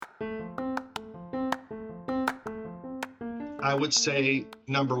I would say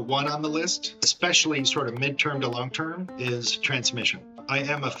number one on the list, especially sort of midterm to long term, is transmission. I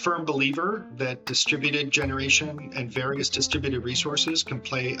am a firm believer that distributed generation and various distributed resources can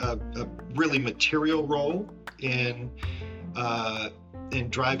play a really material role in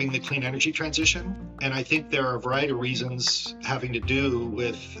driving the clean energy transition. And I think there are a variety of reasons having to do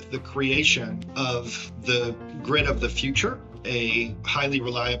with the creation of the grid of the future, a highly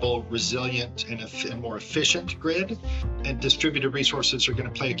reliable, resilient, and more efficient grid. And distributed resources are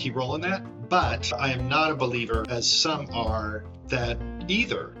going to play a key role in that. But I am not a believer, as some are, that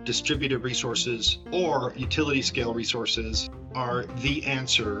either distributed resources or utility scale resources are the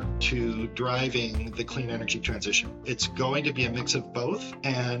answer to driving the clean energy transition. It's going to be a mix of both,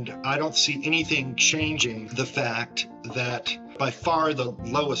 and I don't see anything changing the fact that by far the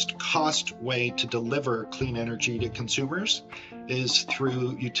lowest cost way to deliver clean energy to consumers is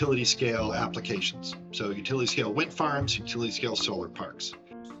through utility scale applications. So utility scale wind farms, utility scale solar parks.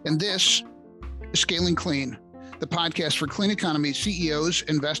 And this is Scaling Clean, the podcast for clean economy CEOs,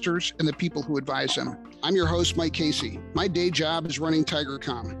 investors, and the people who advise them. I'm your host, Mike Casey. My day job is running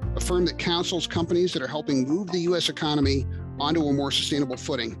TigerCom, a firm that counsels companies that are helping move the U.S. economy onto a more sustainable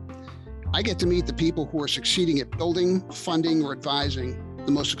footing. I get to meet the people who are succeeding at building, funding, or advising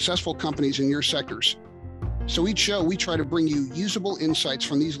the most successful companies in your sectors. So each show, we try to bring you usable insights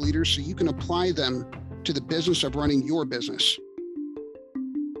from these leaders so you can apply them to the business of running your business.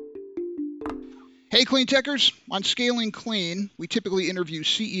 Hey, Clean Techers. On Scaling Clean, we typically interview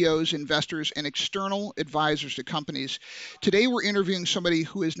CEOs, investors, and external advisors to companies. Today, we're interviewing somebody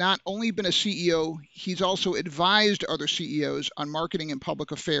who has not only been a CEO, he's also advised other CEOs on marketing and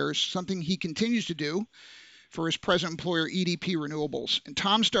public affairs, something he continues to do for his present employer, EDP Renewables. And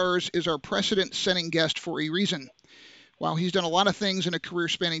Tom Stars is our precedent-setting guest for a reason. While he's done a lot of things in a career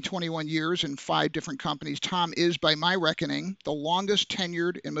spanning 21 years in 5 different companies, Tom is, by my reckoning, the longest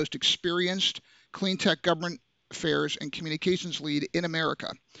tenured and most experienced clean tech government affairs and communications lead in America.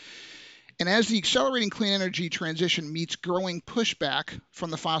 And as the accelerating clean energy transition meets growing pushback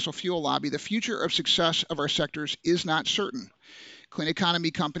from the fossil fuel lobby, the future of success of our sectors is not certain. Clean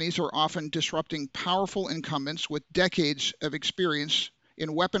economy companies are often disrupting powerful incumbents with decades of experience in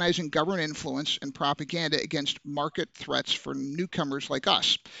weaponizing government influence and propaganda against market threats for newcomers like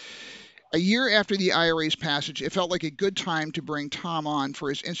us. A year after the IRA's passage, it felt like a good time to bring Tom on for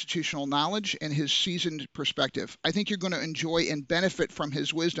his institutional knowledge and his seasoned perspective. I think you're going to enjoy and benefit from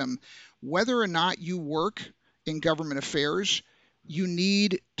his wisdom. Whether or not you work in government affairs, you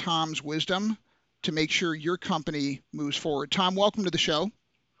need Tom's wisdom to make sure your company moves forward. Tom, welcome to the show.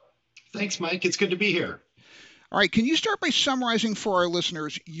 Thanks, Mike. It's good to be here. All right. Can you start by summarizing for our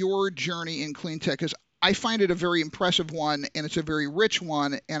listeners your journey in clean tech? Because I find it a very impressive one, and it's a very rich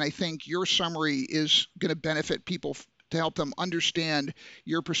one, and I think your summary is going to benefit people to help them understand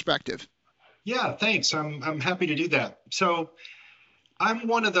your perspective. Yeah, thanks. I'm happy to do that. So I'm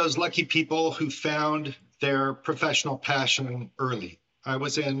one of those lucky people who found their professional passion early. I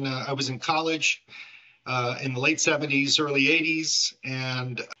was in college in the late 70s, early 80s,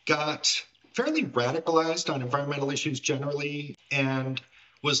 and got fairly radicalized on environmental issues generally, and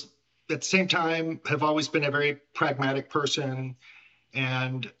was at the same time have always been a very pragmatic person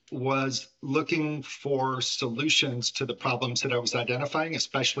and was looking for solutions to the problems that I was identifying,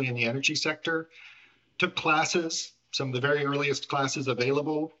 especially in the energy sector. Took classes, some of the very earliest classes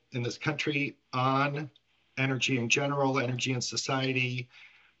available in this country on energy in general, energy in society,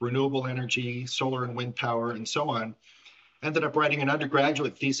 renewable energy, solar and wind power, and so on. Ended up writing an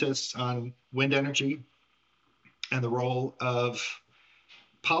undergraduate thesis on wind energy and the role of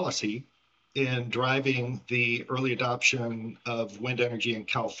policy in driving the early adoption of wind energy in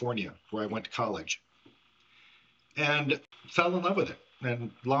California, where I went to college, and fell in love with it.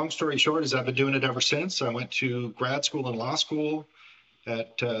 And long story short is I've been doing it ever since. I went to grad school and law school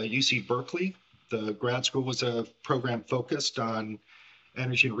at UC Berkeley. The grad school was a program focused on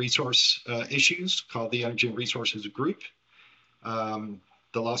energy and resource issues called the Energy and Resources Group.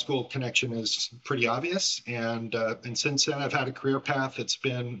 The law school connection is pretty obvious, and since then I've had a career path that's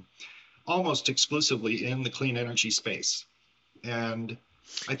been almost exclusively in the clean energy space. And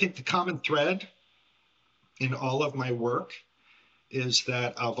I think the common thread in all of my work is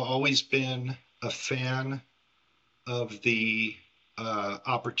that I've always been a fan of the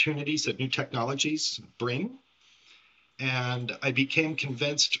opportunities that new technologies bring. And I became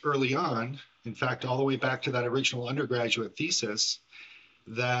convinced early on, in fact, all the way back to that original undergraduate thesis,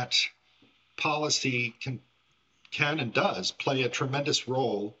 that policy can and does play a tremendous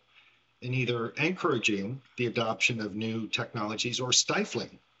role in either encouraging the adoption of new technologies or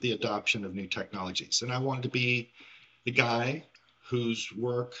stifling the adoption of new technologies. And I wanted to be the guy whose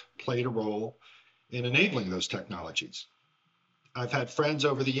work played a role in enabling those technologies. I've had friends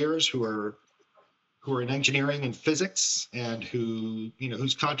over the years who are in engineering and physics and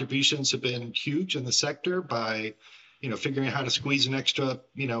whose contributions have been huge in the sector by figuring out how to squeeze an extra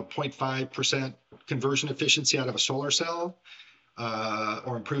 0.5% conversion efficiency out of a solar cell,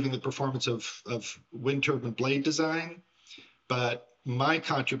 or improving the performance of wind turbine blade design. But my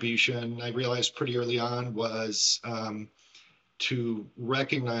contribution, I realized pretty early on, was to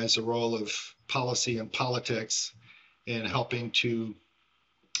recognize the role of policy and politics in helping to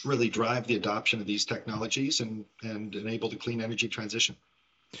really drive the adoption of these technologies and enable the clean energy transition.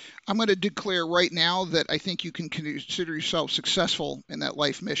 I'm going to declare right now that I think you can consider yourself successful in that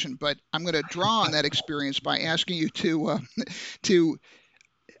life mission, but I'm going to draw on that experience by asking you to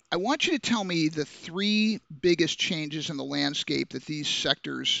I want you to tell me the three biggest changes in the landscape that these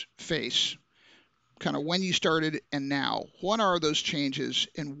sectors face, kind of when you started and now. What are those changes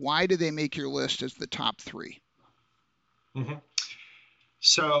and why do they make your list as the top three? Mm-hmm.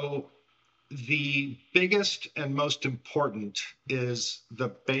 So the biggest and most important is the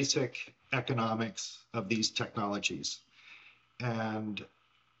basic economics of these technologies. And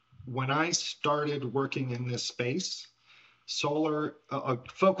when I started working in this space, solar,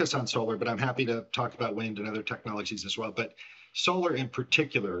 focus on solar, but I'm happy to talk about wind and other technologies as well. But solar in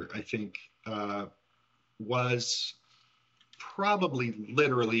particular, I think, was probably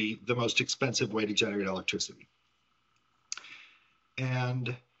literally the most expensive way to generate electricity.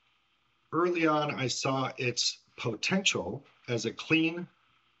 And early on, I saw its potential as a clean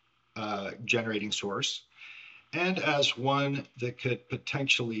generating source and as one that could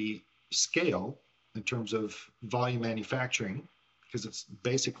potentially scale in terms of volume manufacturing, because it's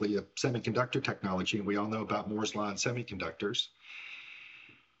basically a semiconductor technology, and we all know about Moore's law and semiconductors.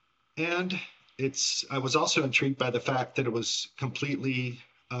 And I was also intrigued by the fact that it was completely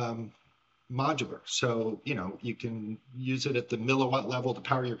modular. So, you can use it at the milliwatt level to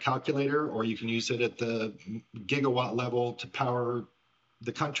power your calculator, or you can use it at the gigawatt level to power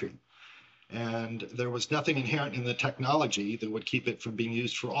the country. And there was nothing inherent in the technology that would keep it from being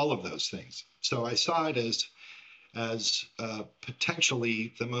used for all of those things. So I saw it as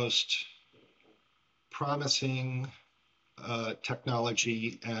potentially the most promising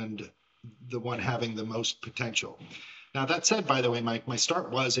technology and the one having the most potential. Now, that said, by the way, Mike, my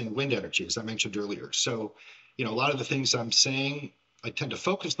start was in wind energy, as I mentioned earlier. So, a lot of the things I'm saying, I tend to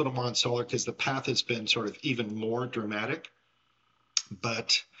focus a little more on solar because the path has been sort of even more dramatic.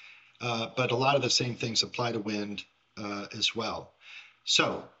 But a lot of the same things apply to wind as well.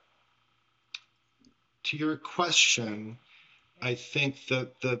 So, to your question, I think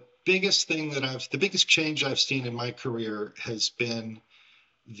the biggest change I've seen in my career has been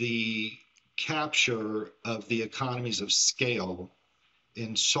the capture of the economies of scale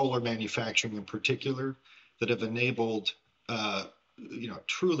in solar manufacturing in particular that have enabled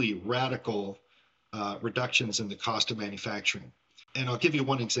truly radical reductions in the cost of manufacturing. And I'll give you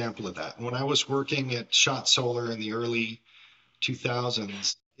one example of that. When I was working at Shot Solar in the early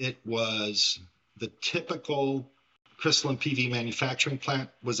 2000s, it was the typical crystalline PV manufacturing plant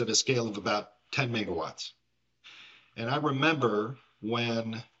was at a scale of about 10 megawatts. And I remember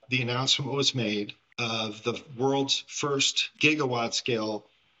when the announcement was made of the world's first gigawatt scale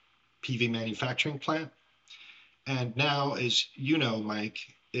PV manufacturing plant. And now, as you know, Mike,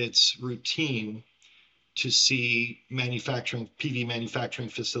 it's routine to see PV manufacturing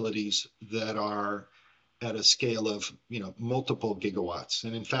facilities that are at a scale of multiple gigawatts.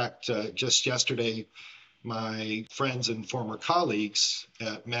 And in fact, just yesterday, my friends and former colleagues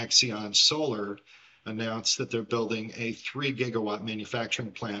at Maxion Solar announced that they're building a 3 gigawatt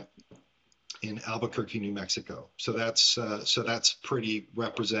manufacturing plant in Albuquerque, New Mexico. So that's pretty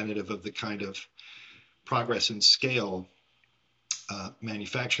representative of the kind of progress in scale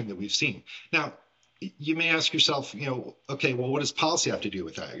manufacturing that we've seen. Now, you may ask yourself, okay, well, what does policy have to do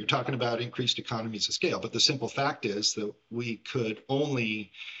with that? You're talking about increased economies of scale, but the simple fact is that we could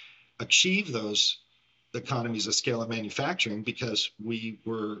only achieve those economies of scale in manufacturing because we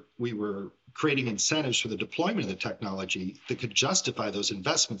were creating incentives for the deployment of the technology that could justify those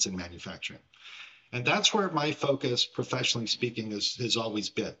investments in manufacturing. And that's where my focus, professionally speaking, has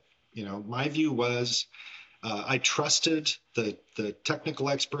always been. My view was I trusted the technical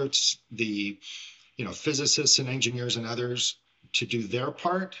experts, the physicists and engineers and others to do their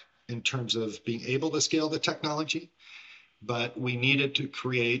part in terms of being able to scale the technology. But we needed to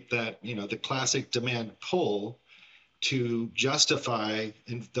create that, the classic demand pull to justify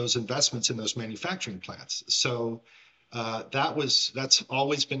those investments in those manufacturing plants. So that's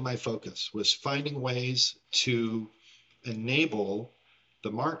always been my focus, was finding ways to enable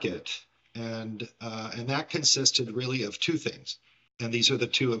the market. And that consisted really of two things. And these are the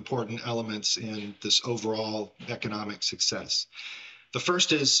two important elements in this overall economic success. The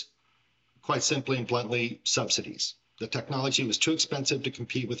first is, quite simply and bluntly, subsidies. The technology was too expensive to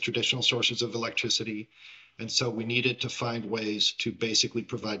compete with traditional sources of electricity. And so we needed to find ways to basically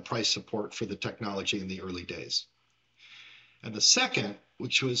provide price support for the technology in the early days. And the second,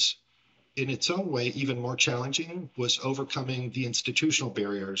 which was in its own way even more challenging, was overcoming the institutional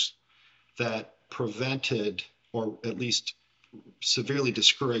barriers that prevented, or at least severely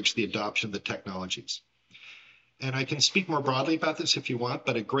discouraged, the adoption of the technologies. And I can speak more broadly about this if you want,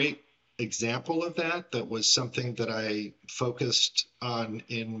 but a great example of that was something that I focused on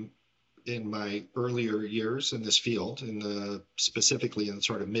in my earlier years in this field, specifically in the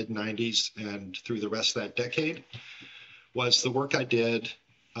sort of mid-90s and through the rest of that decade, was the work I did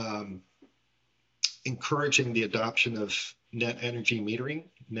encouraging the adoption of net energy metering,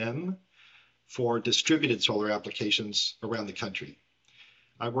 NEM, for distributed solar applications around the country.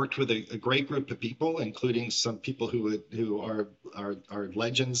 I worked with a great group of people, including some people who are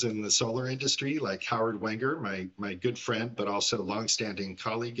legends in the solar industry, like Howard Wenger, my good friend, but also longstanding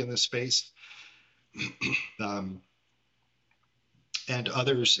colleague in this space, and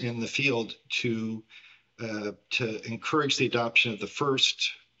others in the field to encourage the adoption of the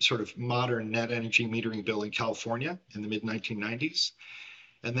first sort of modern net energy metering bill in California in the mid-1990s.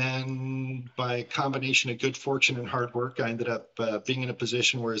 And then by a combination of good fortune and hard work, I ended up being in a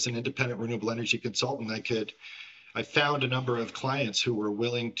position where, as an independent renewable energy consultant, I found a number of clients who were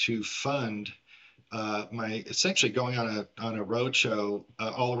willing to fund my essentially going on a roadshow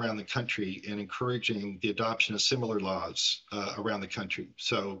all around the country and encouraging the adoption of similar laws around the country.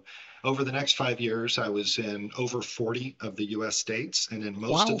 So over the next 5 years, I was in over 40 of the US states. And in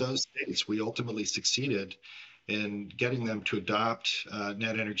most of those states, we ultimately succeeded in getting them to adopt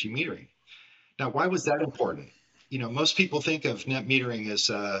net energy metering. Now, why was that important? Most people think of net metering as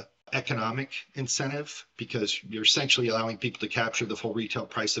an economic incentive because you're essentially allowing people to capture the full retail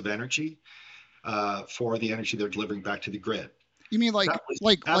price of energy for the energy they're delivering back to the grid. You mean like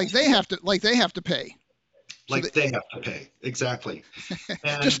they have to pay? They have to pay, exactly.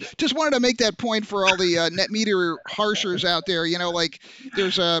 And just wanted to make that point for all the net meter harshers out there.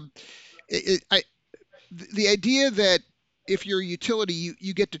 There's the idea that if you're a utility,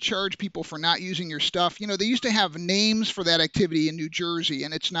 you get to charge people for not using your stuff. They used to have names for that activity in New Jersey,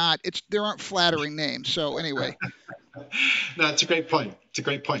 and there aren't flattering names. So anyway. No, it's a great point.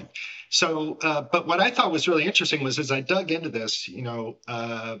 So, but what I thought was really interesting was, as I dug into this,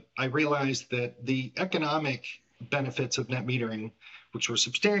 I realized that the economic benefits of net metering, which were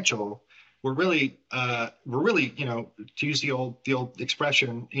substantial, were really, to use the old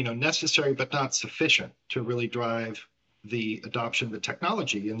expression, necessary but not sufficient to really drive the adoption of the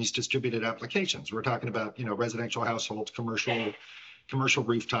technology in these distributed applications. We're talking about, residential households, commercial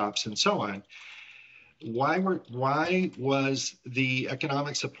rooftops, and so on. Why was the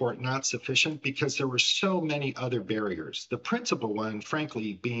economic support not sufficient? Because there were so many other barriers. The principal one,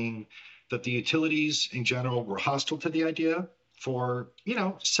 frankly, being that the utilities in general were hostile to the idea for,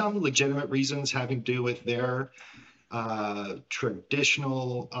 some legitimate reasons having to do with their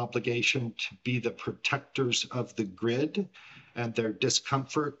traditional obligation to be the protectors of the grid and their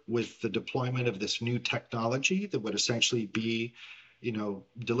discomfort with the deployment of this new technology that would essentially be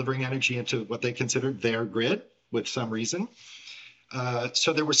delivering energy into what they considered their grid with some reason.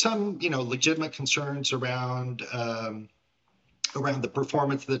 So there were some, legitimate concerns around the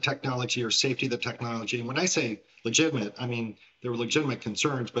performance of the technology or safety of the technology. And when I say legitimate, I mean there were legitimate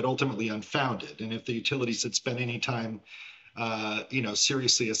concerns, but ultimately unfounded. And if the utilities had spent any time,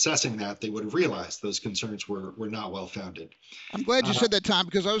 seriously assessing that, they would have realized those concerns were not well founded. I'm glad you said that, Tom,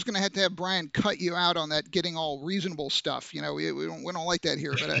 because I was going to have Brian cut you out on that getting all reasonable stuff. We don't like that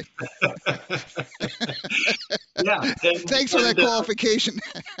here, but yeah. Thanks for that qualification.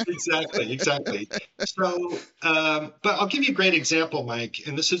 Exactly. So, but I'll give you a great example, Mike,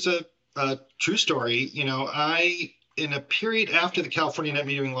 and this is a true story. In a period after the California net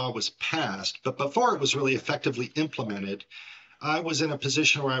metering law was passed, but before it was really effectively implemented, I was in a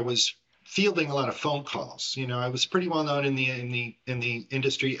position where I was fielding a lot of phone calls. I was pretty well known in the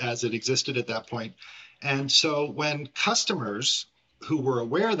industry as it existed at that point. And so when customers who were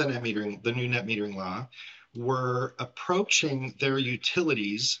aware of the new net metering law were approaching their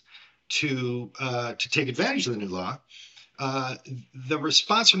utilities to take advantage of the new law, the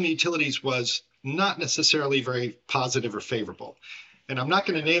response from the utilities was not necessarily very positive or favorable. And I'm not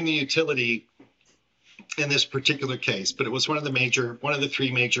going to name the utility in this particular case, but it was one of the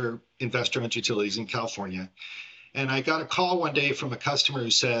three major investor-owned utilities in California. And I got a call one day from a customer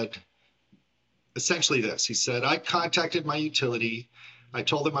who said essentially this. He said, I contacted my utility. I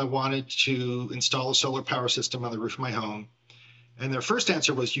told them I wanted to install a solar power system on the roof of my home. And their first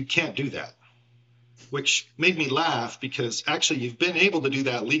answer was, you can't do that, which made me laugh because actually you've been able to do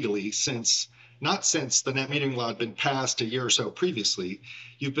that legally not since the net metering law had been passed a year or so previously.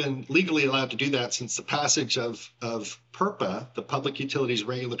 You've been legally allowed to do that since the passage of PURPA, the Public Utilities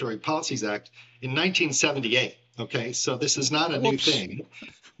Regulatory Policies Act, in 1978. Okay, so this is not a new thing.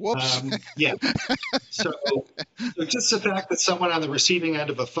 Whoops. Yeah. So just the fact that someone on the receiving end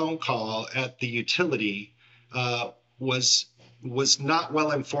of a phone call at the utility was not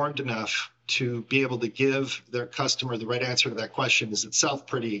well informed enough to be able to give their customer the right answer to that question is itself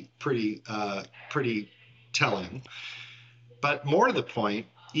pretty telling. But more to the point,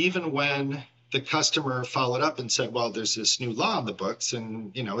 even when the customer followed up and said, well, there's this new law in the books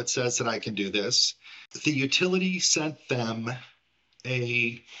and it says that I can do this, the utility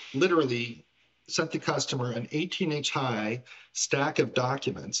literally sent the customer an 18-inch high stack of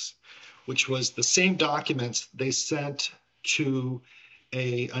documents, which was the same documents they sent to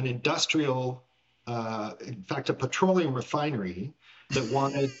an industrial, in fact, a petroleum refinery that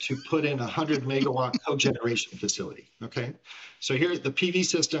wanted to put in a 100 megawatt cogeneration facility. Okay, so here the PV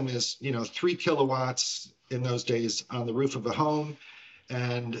system is 3 kilowatts in those days on the roof of a home,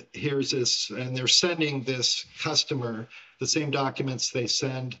 and here's this, and they're sending this customer the same documents they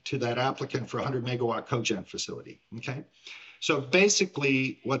send to that applicant for a 100 megawatt cogen facility. Okay. So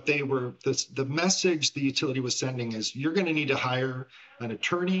basically what the message the utility was sending is you're going to need to hire an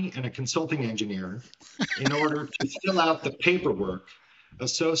attorney and a consulting engineer in order to fill out the paperwork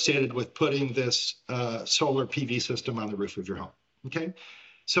associated with putting this solar PV system on the roof of your home. Okay.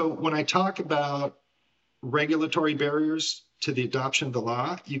 So when I talk about regulatory barriers to the adoption of the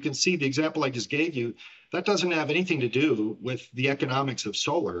law, you can see the example I just gave you, that doesn't have anything to do with the economics of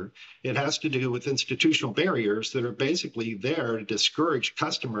solar. It has to do with institutional barriers that are basically there to discourage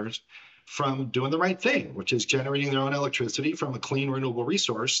customers from doing the right thing, which is generating their own electricity from a clean, renewable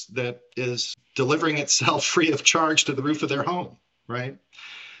resource that is delivering itself free of charge to the roof of their home, right?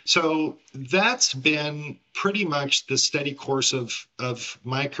 So that's been pretty much the steady course of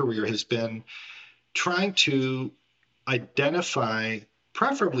my career, has been trying to identify,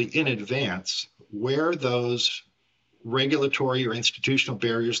 preferably in advance, where those regulatory or institutional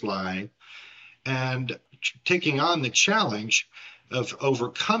barriers lie, and taking on the challenge of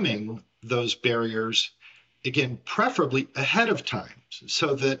overcoming those barriers, again, preferably ahead of time,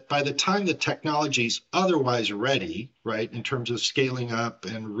 so that by the time the technology is otherwise ready, right, in terms of scaling up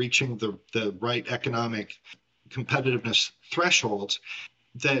and reaching the right economic competitiveness thresholds,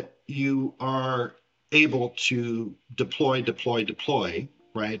 that you are able to deploy,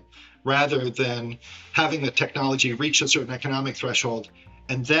 right? Rather than having the technology reach a certain economic threshold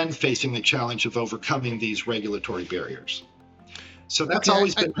and then facing the challenge of overcoming these regulatory barriers. So that's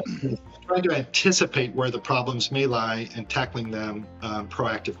always been trying to anticipate where the problems may lie and tackling them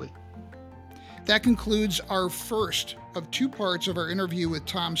proactively. That concludes our first of 2 parts of our interview with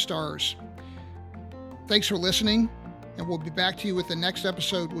Tom Stars. Thanks for listening, and we'll be back to you with the next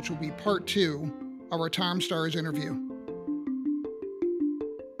episode, which will be part 2 of our Tom Stars interview.